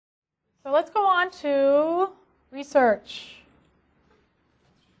So let's go on to research.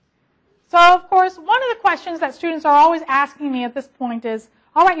 So of course, one of the questions that students are always asking me at this point is,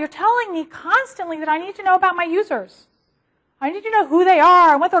 all right, you're telling me constantly that I need to know about my users. I need to know who they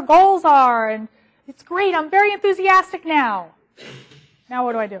are and what their goals are, and it's great, I'm very enthusiastic now. Now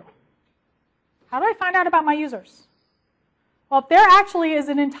what do? How do I find out about my users? Well, there actually is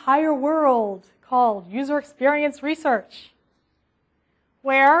an entire world called user experience research,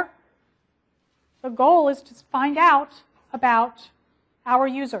 where the goal is to find out about our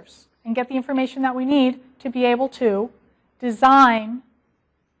users and get the information that we need to be able to design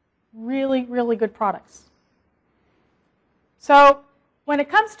really, really good products. So when it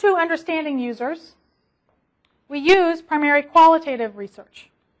comes to understanding users, we use primarily qualitative research.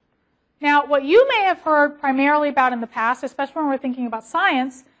 Now, what you may have heard primarily about in the past, especially when we're thinking about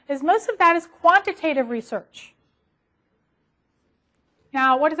science, is most of that is quantitative research.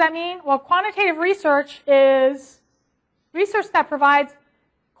 Now, what does that mean? Well, quantitative research is research that provides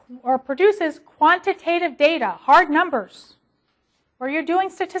or produces quantitative data, hard numbers, where you're doing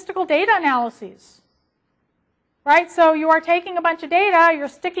statistical data analyses. Right? So you are taking a bunch of data, you're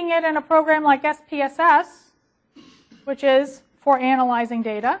sticking it in a program like SPSS, which is for analyzing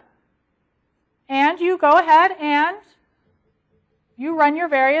data, and you go ahead and you run your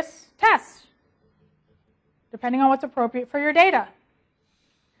various tests, depending on what's appropriate for your data.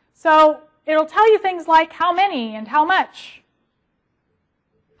 So it'll tell you things like how many and how much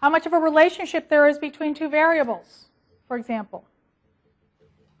of a relationship there is between two variables, for example.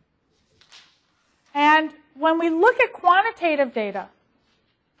 And when we look at quantitative data,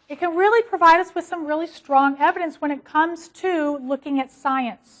 it can really provide us with some really strong evidence when it comes to looking at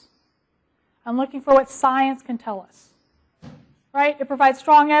science and looking for what science can tell us. Right? It provides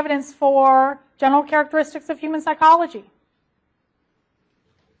strong evidence for general characteristics of human psychology.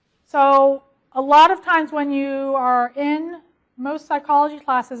 So a lot of times when you are in most psychology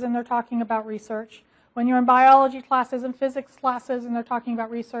classes and they're talking about research, when you're in biology classes and physics classes and they're talking about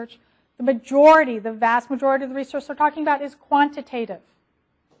research, the vast majority of the research they're talking about is quantitative.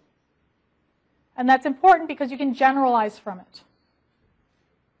 And that's important because you can generalize from it.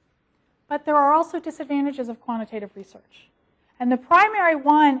 But there are also disadvantages of quantitative research. And the primary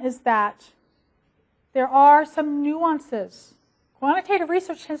one is that there are some nuances. Quantitative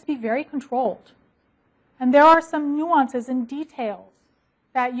research tends to be very controlled. And there are some nuances and details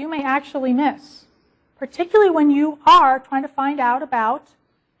that you may actually miss, particularly when you are trying to find out about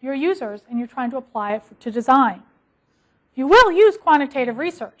your users and you're trying to apply it to design. You will use quantitative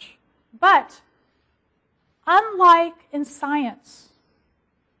research, but unlike in science,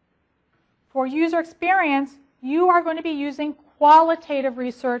 for user experience, you are going to be using qualitative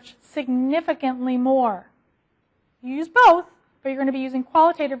research significantly more. You use both, but you're going to be using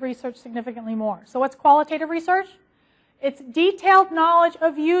qualitative research significantly more. So what's qualitative research? It's detailed knowledge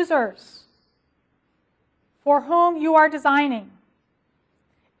of users for whom you are designing.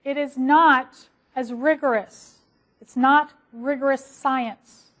 It is not as rigorous. It's not rigorous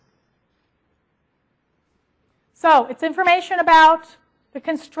science. So it's information about the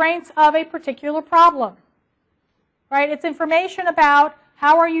constraints of a particular problem. Right? It's information about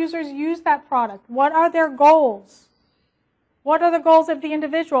how our users use that product. What are their goals? What are the goals of the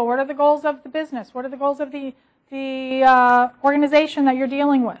individual? What are the goals of the business? What are the goals of the organization that you're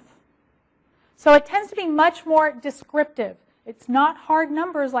dealing with? So it tends to be much more descriptive. It's not hard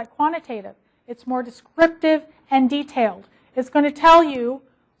numbers like quantitative. It's more descriptive and detailed. It's going to tell you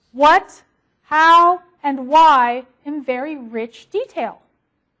what, how, and why in very rich detail.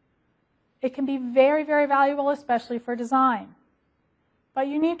 It can be very, very valuable, especially for design. But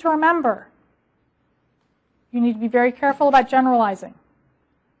you need to remember, you need to be very careful about generalizing.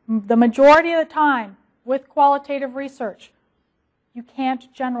 The majority of the time, with qualitative research, you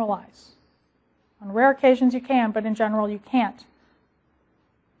can't generalize. On rare occasions you can, but in general you can't.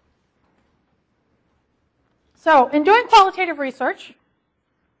 So, in doing qualitative research,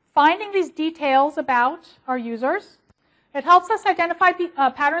 finding these details about our users, it helps us identify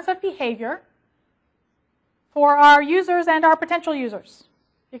patterns of behavior for our users and our potential users,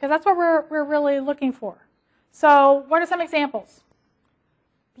 because that's what we're really looking for. So, what are some examples?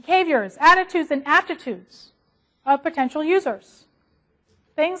 Behaviors, attitudes, and aptitudes of potential users.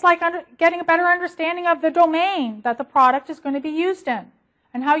 Things like getting a better understanding of the domain that the product is going to be used in,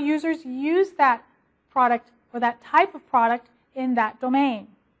 and how users use that product or that type of product in that domain.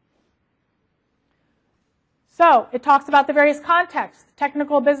 So, it talks about the various contexts,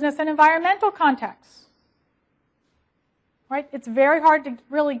 technical, business, and environmental contexts. Right? It's very hard to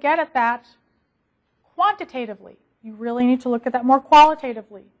really get at that quantitatively. You really need to look at that more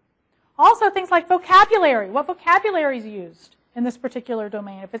qualitatively. Also things like vocabulary. What vocabulary is used in this particular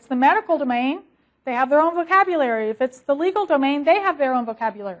domain? If it's the medical domain, they have their own vocabulary. If it's the legal domain, they have their own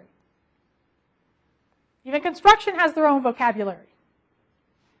vocabulary. Even construction has their own vocabulary.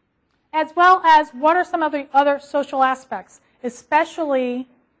 As well as what are some of the other social aspects, especially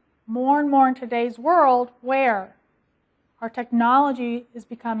more and more in today's world where our technology is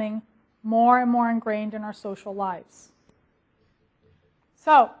becoming more and more ingrained in our social lives.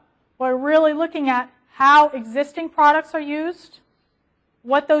 So, we're really looking at how existing products are used,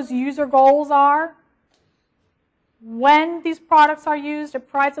 what those user goals are, when these products are used. It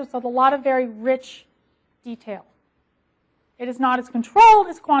provides us with a lot of very rich detail. It is not as controlled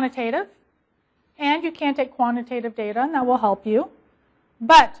as quantitative, and you can take quantitative data, and that will help you.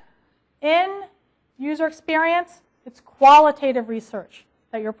 But in user experience, it's qualitative research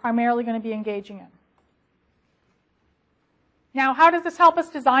that you're primarily going to be engaging in. Now, how does this help us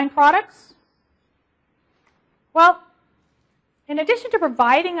design products? Well, in addition to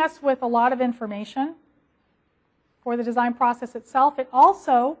providing us with a lot of information for the design process itself, it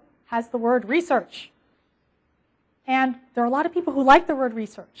also has the word research. And there are a lot of people who like the word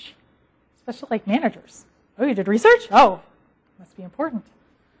research, especially like managers. Oh, you did research? Oh, must be important.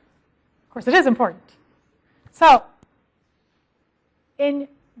 Of course, it is important. So, in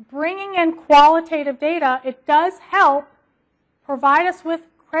bringing in qualitative data, it does help provide us with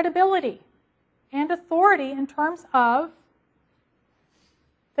credibility and authority in terms of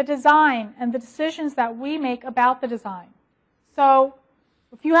the design and the decisions that we make about the design. So,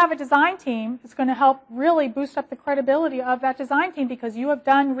 if you have a design team, it's going to help really boost up the credibility of that design team because you have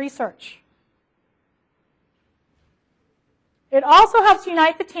done research. It also helps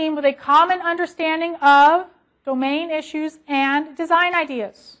unite the team with a common understanding of domain issues and design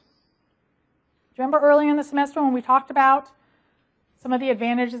ideas. Do you remember early in the semester when we talked about some of the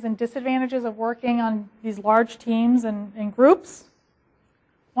advantages and disadvantages of working on these large teams and groups?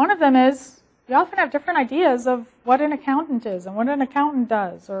 One of them is you often have different ideas of what an accountant is and what an accountant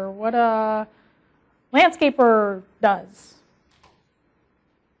does or what a landscaper does.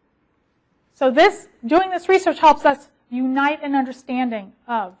 So doing this research helps us unite an understanding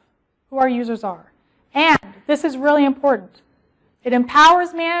of who our users are. And this is really important. It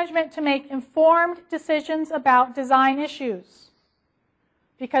empowers management to make informed decisions about design issues.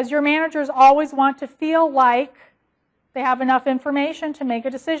 Because your managers always want to feel like they have enough information to make a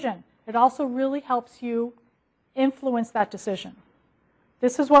decision. It also really helps you influence that decision.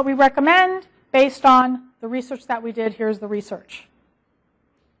 This is what we recommend based on the research that we did. Here's the research.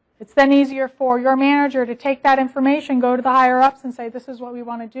 It's then easier for your manager to take that information, go to the higher ups and say, this is what we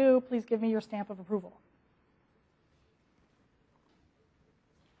want to do. Please give me your stamp of approval.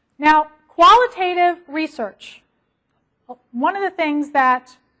 Now, qualitative research. One of the things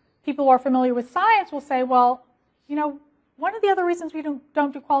that people who are familiar with science will say, well, you know, one of the other reasons we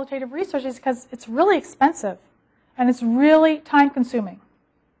don't do qualitative research is because it's really expensive and it's really time-consuming.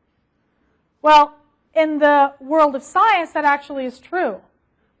 Well, in the world of science, that actually is true.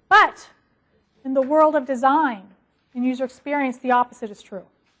 But in the world of design and user experience, the opposite is true.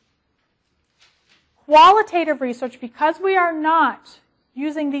 Qualitative research, because we are not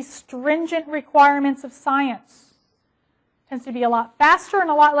using these stringent requirements of science, tends to be a lot faster and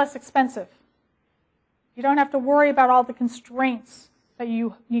a lot less expensive. You don't have to worry about all the constraints that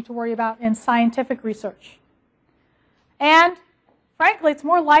you need to worry about in scientific research. And frankly, it's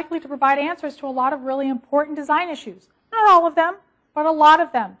more likely to provide answers to a lot of really important design issues. Not all of them, but a lot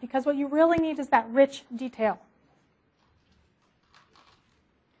of them, because what you really need is that rich detail.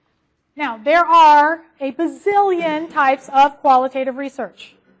 Now, there are a bazillion types of qualitative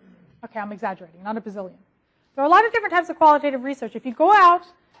research. Okay, I'm exaggerating, not a bazillion. There are a lot of different types of qualitative research. If you go out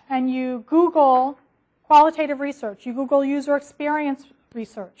and you Google qualitative research, you Google user experience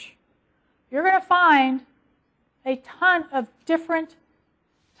research, you're going to find a ton of different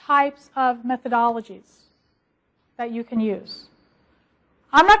types of methodologies that you can use.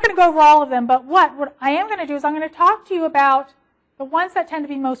 I'm not going to go over all of them, but what I am going to do is I'm going to talk to you about the ones that tend to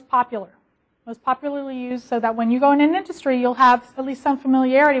be most popularly used, so that when you go in an industry, you'll have at least some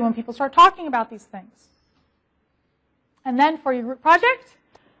familiarity when people start talking about these things. And then for your group project,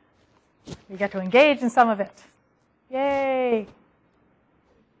 you get to engage in some of it. Yay!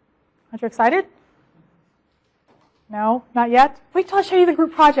 Aren't you excited? No, not yet? Wait till I show you the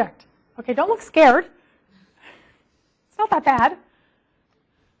group project. Okay, don't look scared. It's not that bad.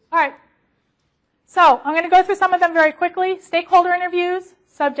 All right. So I'm going to go through some of them very quickly. Stakeholder interviews,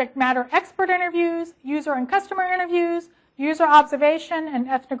 subject matter expert interviews, user and customer interviews, user observation and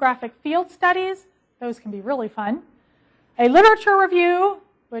ethnographic field studies. Those can be really fun. A literature review,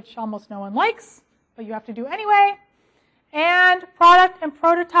 which almost no one likes, but you have to do anyway, and product and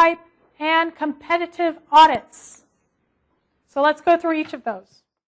prototype and competitive audits. So let's go through each of those.